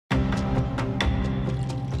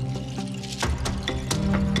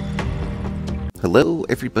Hello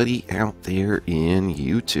everybody out there in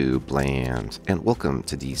YouTube land, and welcome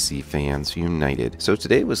to DC Fans United. So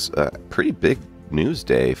today was a pretty big news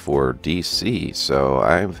day for DC, so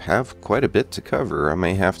I have quite a bit to cover. I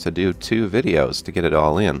may have to do 2 videos to get it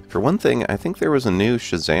all in. For one thing, I think there was a new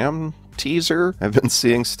Shazam teaser. I've been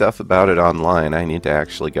seeing stuff about it online. I need to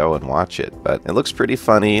actually go and watch it, but it looks pretty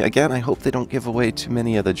funny. Again, I hope they don't give away too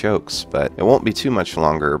many of the jokes, but it won't be too much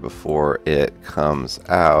longer before it comes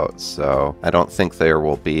out, so I don't think there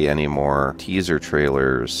will be any more teaser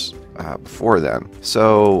trailers before then.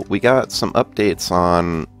 So we got some updates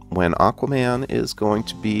on when Aquaman is going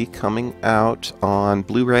to be coming out on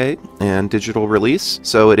Blu Ray and digital release.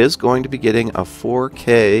 So it is going to be getting a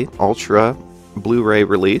 4K Ultra Blu Ray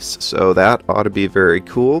release, so that ought to be very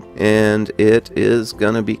cool. And it is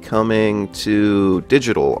going to be coming to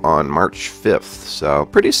digital on March 5th, so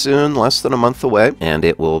pretty soon, less than a month away. And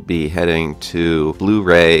it will be heading to Blu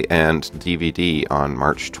Ray and DVD on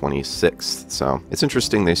March 26th. So it's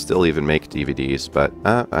interesting they still even make DVDs, but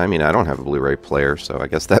I mean, I don't have a Blu Ray player, so I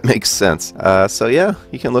guess that makes sense. So yeah,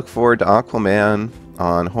 you can look forward to Aquaman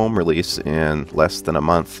on home release in less than a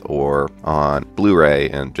month, or on Blu-ray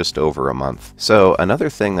in just over a month. So another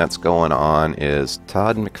thing that's going on is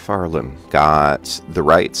Todd Mcfarlane got the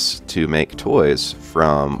rights to make toys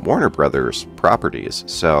from Warner Brothers properties.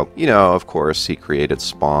 So, you know, of course, he created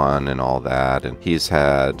Spawn and all that, and he's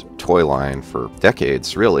had toy line for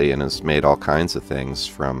decades, really, and has made all kinds of things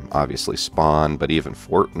from obviously Spawn, but even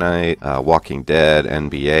Fortnite, Walking Dead,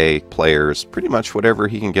 NBA players, pretty much whatever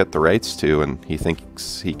he can get the rights to, and he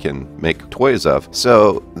thinks he can make toys of.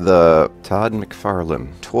 So the Todd Mcfarlane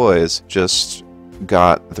toys just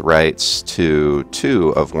got the rights to 2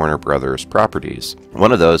 of Warner Brothers properties.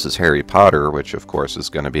 One of those is Harry Potter, which of course is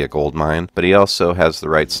going to be a gold mine, but he also has the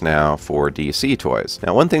rights now for DC toys.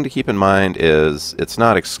 Now, one thing to keep in mind is it's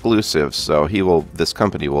not exclusive, so this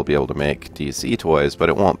company will be able to make DC toys, but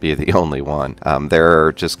it won't be the only one.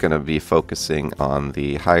 They're just going to be focusing on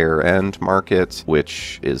the higher end market,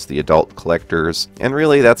 which is the adult collectors, and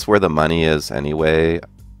really that's where the money is anyway.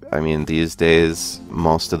 I mean, these days,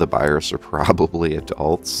 most of the buyers are probably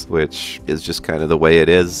adults, which is just kind of the way it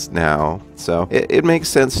is now. So it makes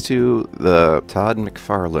sense to the Todd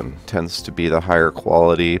Mcfarlane tends to be the higher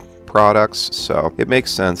quality products, so it makes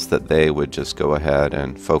sense that they would just go ahead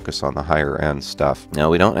and focus on the higher end stuff. Now,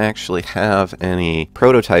 we don't actually have any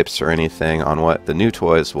prototypes or anything on what the new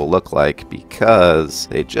toys will look like because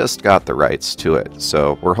they just got the rights to it.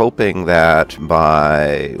 So we're hoping that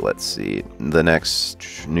by, let's see, the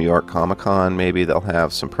next New York Comic-Con, maybe they'll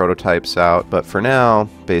have some prototypes out, but for now,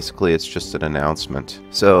 basically it's just an announcement.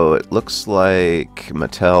 So it looks like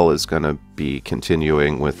Mattel is going to be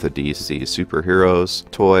continuing with the DC superheroes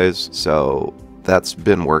toys, so that's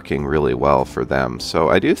been working really well for them. So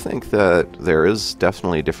I do think that there is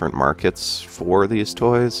definitely different markets for these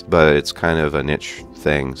toys, but it's kind of a niche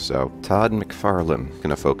thing. So Todd Mcfarlane going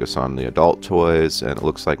to focus on the adult toys, and it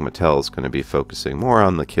looks like Mattel is going to be focusing more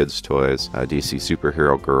on the kids toys, DC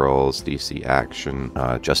superhero girls, DC action,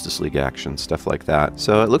 Justice League action, stuff like that.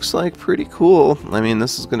 So it looks like pretty cool. I mean,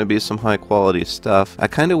 this is going to be some high quality stuff. I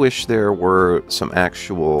kind of wish there were some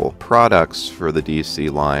actual products for the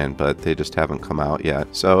DC line, but they just haven't come out yet.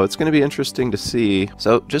 So it's going to be interesting to see.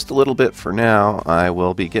 So just a little bit for now. I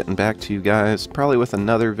will be getting back to you guys probably with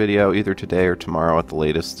another video either today or tomorrow at the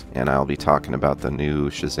latest, and I'll be talking about the new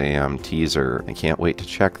Shazam teaser. I can't wait to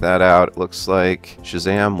check that out. It looks like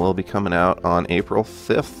Shazam will be coming out on April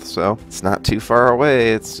 5th, so it's not too far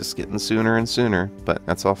away. It's just getting sooner and sooner. But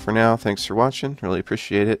that's all for now. Thanks for watching. Really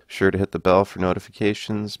appreciate it. Be sure to hit the bell for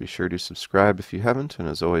notifications. Be sure to subscribe if you haven't, and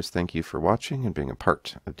as always, thank you for watching and being a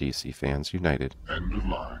part of DC Fans United. End of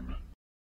line.